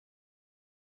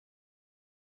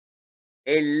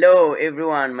Hello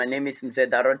everyone, my name is Mr.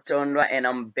 Darotondwa and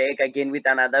I'm back again with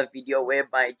another video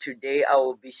whereby today I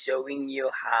will be showing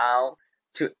you how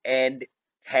to add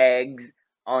tags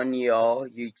on your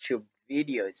YouTube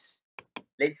videos.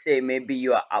 Let's say maybe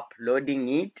you are uploading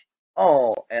it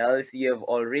or else you have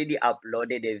already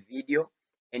uploaded a video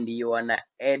and you wanna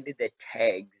add the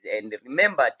tags. And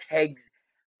remember, tags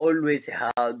always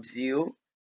helps you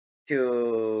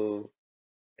to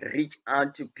reach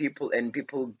out to people and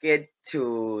people get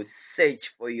to search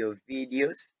for your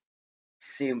videos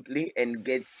simply and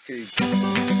get to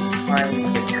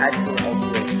find the title of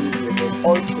your video. They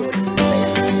also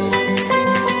remember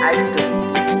icons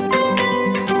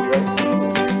in your video.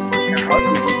 Now, how do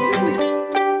we do it?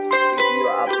 If you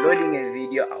are uploading a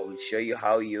video, I will show you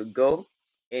how you go.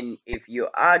 And if you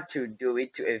are to do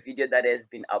it to a video that has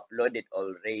been uploaded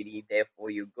already,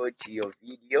 therefore you go to your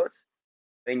videos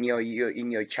in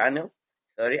your channel.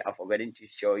 Sorry, I've forgotten to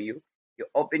show you. You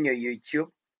open your YouTube,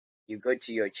 you go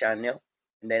to your channel,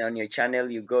 and then on your channel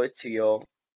you go to your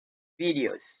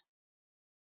videos.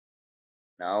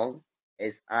 Now,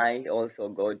 as I also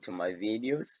go to my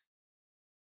videos,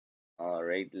 all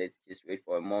right, let's just wait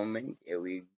for a moment. Here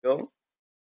we go.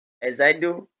 As I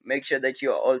do, make sure that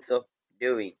you are also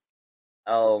doing.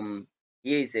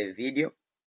 Here is a video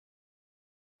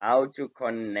how to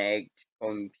connect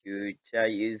computer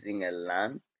using a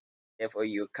LAN. Therefore,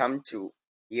 you come to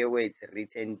here where it's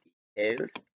written details,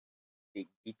 big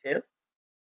detail.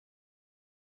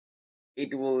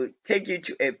 It will take you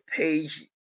to a page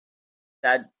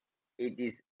that it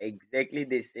is exactly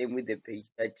the same with the page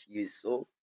that you saw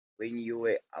when you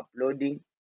were uploading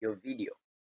your video.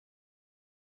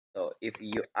 So if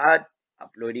you are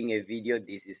uploading a video,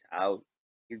 this is how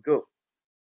you go.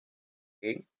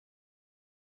 Okay,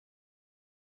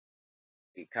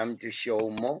 we come to show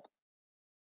more.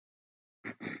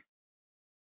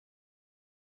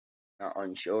 Now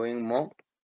on showing more,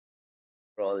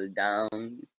 scroll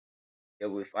down, you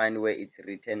will find where it's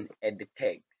written add the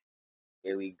text.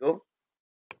 Here we go.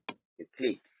 You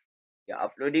click. You're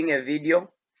uploading a video,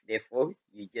 therefore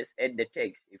you just add the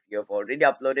text. If you have already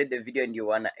uploaded the video and you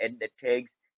want to add the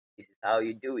text, this is how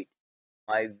you do it.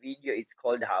 My video is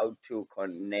called how to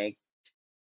connect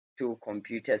two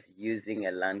computers using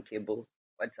a LAN cable.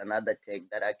 What's another tag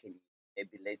that I can use?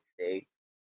 Maybe let's say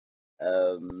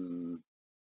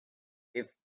if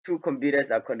two computers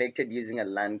are connected using a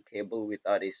LAN cable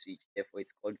without a switch, therefore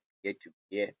it's called peer to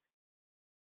peer.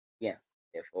 Yeah,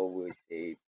 therefore we'll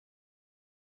say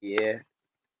peer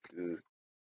to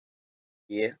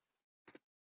peer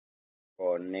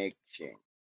connection.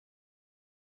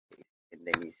 And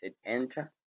then you said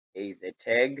enter. There is a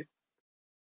tag,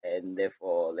 and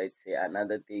therefore let's say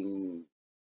another thing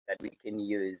that we can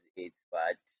use is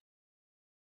but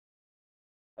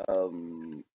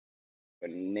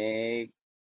connecting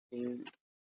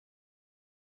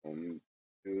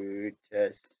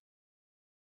computers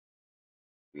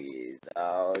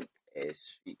without a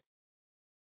switch.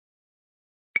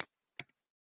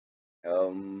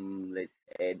 Let's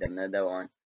add another one.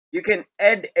 You can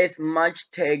add as much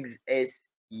tags as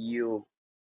you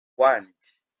want.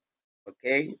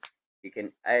 Okay, you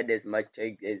can add as much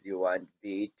tags as you want,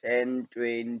 be it 10,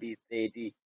 20,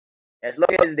 30, as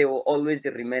long as they will always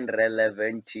remain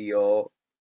relevant to your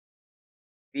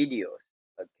videos.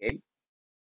 Okay,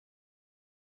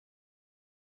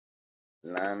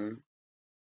 LAN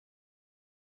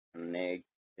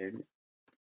connection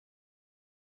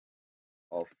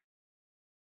of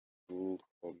two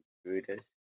computers.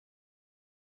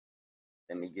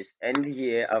 Let me just end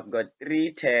here. I've got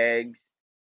 3 tags.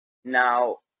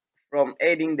 Now from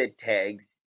adding the tags,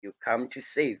 you come to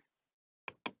save.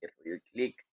 If you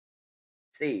click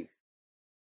save,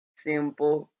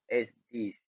 simple as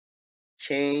this.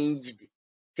 Changes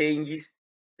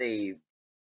saved.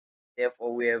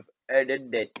 Therefore we have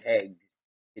added the tags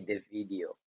to the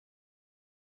video.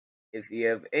 If you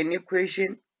have any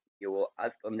question, you will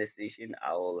ask on the session.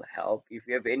 I will help. If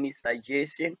you have any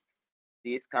suggestion,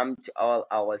 please come to all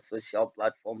our social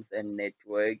platforms and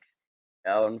networks.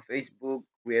 On Facebook,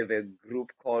 we have a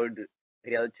group called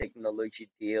Real Technology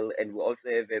Deal, and we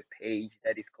also have a page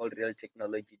that is called Real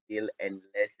Technology Deal and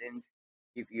Lessons.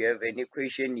 If you have any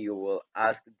question, you will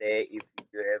ask there. If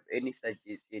you have any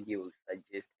suggestion, you will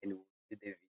suggest and we'll do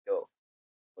the video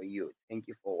for you. Thank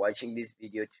you for watching this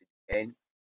video to the end.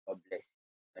 God bless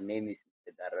you. My name is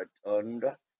Mr.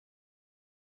 Daratonda.